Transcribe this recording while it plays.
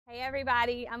Hey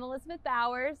everybody, I'm Elizabeth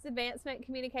Bowers, Advancement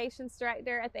Communications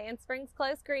Director at the Ann Springs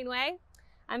Close Greenway.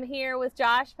 I'm here with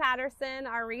Josh Patterson,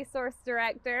 our Resource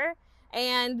Director,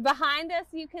 and behind us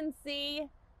you can see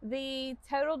the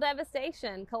total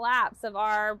devastation, collapse of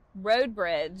our road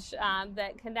bridge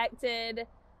that connected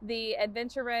the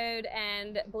Adventure Road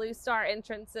and Blue Star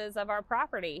entrances of our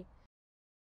property.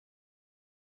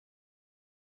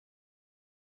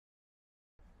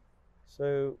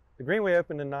 So the Greenway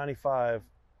opened in '95.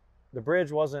 The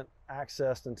bridge wasn't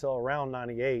accessed until around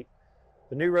 '98.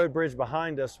 The new road bridge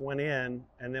behind us went in,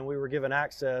 and then we were given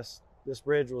access. This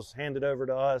bridge was handed over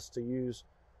to us to use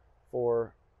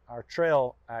for our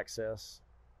trail access.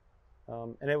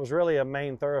 And it was really a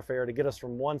main thoroughfare to get us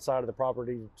from one side of the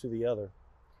property to the other.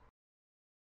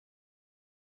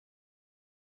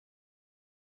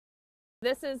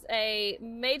 This is a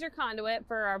major conduit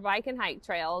for our bike and hike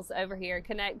trails over here. It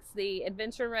connects the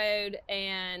Adventure Road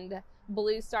and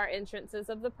Blue Star entrances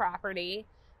of the property.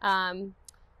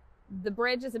 The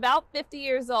bridge is about 50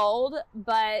 years old,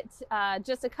 but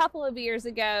just a couple of years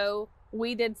ago,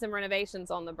 we did some renovations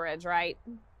on the bridge, right?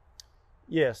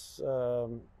 Yes,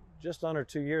 just under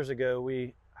 2 years ago,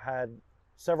 we had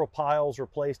several piles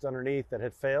replaced underneath that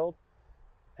had failed.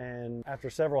 And after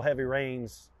several heavy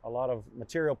rains, a lot of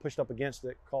material pushed up against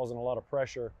it, causing a lot of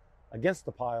pressure against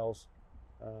the piles.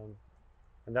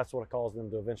 And that's what caused them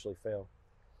to eventually fail.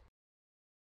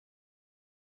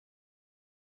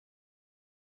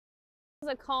 It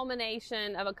was a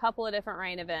culmination of a couple of different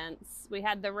rain events. We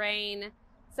had the rain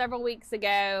several weeks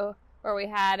ago where we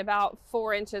had about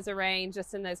 4 inches of rain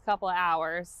just in those couple of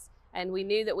hours. And we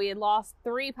knew that we had lost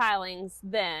 3 pilings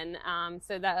then.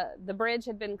 So the bridge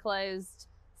had been closed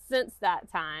since that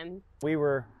time. We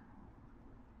were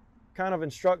kind of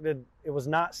instructed it was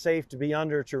not safe to be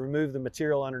under to remove the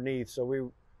material underneath. So we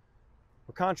were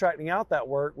contracting out that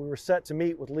work. We were set to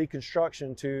meet with Lee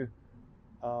Construction to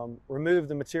remove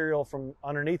the material from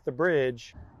underneath the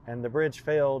bridge, and the bridge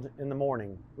failed in the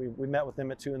morning. We met with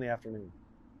them at 2 in the afternoon.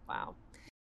 Wow.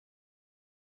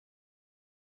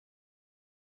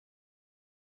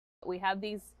 We have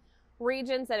these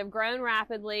regions that have grown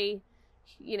rapidly,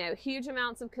 huge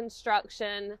amounts of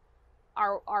construction.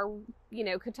 Our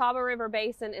Catawba River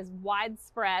Basin is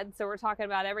widespread. So we're talking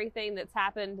about everything that's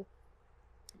happened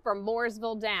from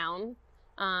Mooresville down.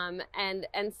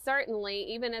 And certainly,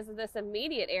 even as this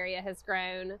immediate area has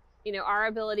grown, our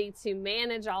ability to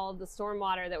manage all of the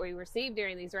stormwater that we received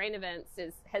during these rain events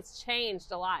has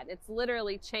changed a lot. It's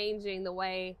literally changing the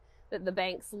way that the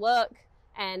banks look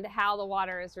and how the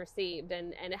water is received,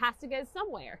 and it has to go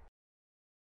somewhere.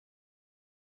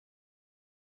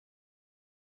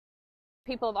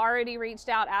 People have already reached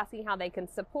out asking how they can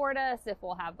support us, if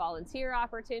we'll have volunteer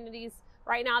opportunities.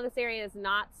 Right now, this area is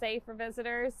not safe for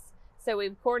visitors, so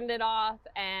we've cordoned it off,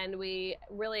 and we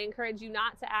really encourage you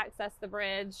not to access the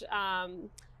bridge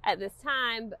at this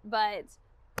time. But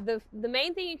the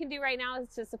main thing you can do right now is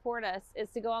to support us, is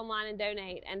to go online and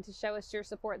donate, and to show us your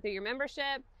support through your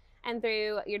membership and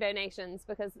through your donations,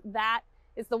 because that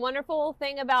is the wonderful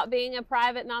thing about being a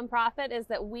private nonprofit, is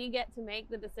that we get to make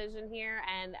the decision here,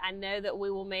 and I know that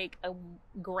we will make a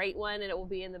great one, and it will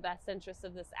be in the best interest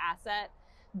of this asset.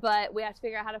 But we have to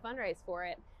figure out how to fundraise for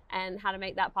it and how to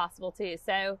make that possible too.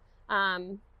 So,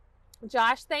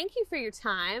 Josh, thank you for your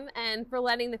time and for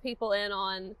letting the people in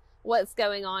on what's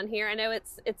going on here. I know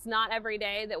it's not every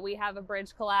day that we have a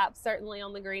bridge collapse, certainly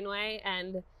on the Greenway,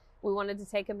 and we wanted to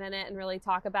take a minute and really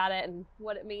talk about it and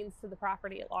what it means to the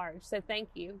property at large. So thank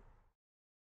you.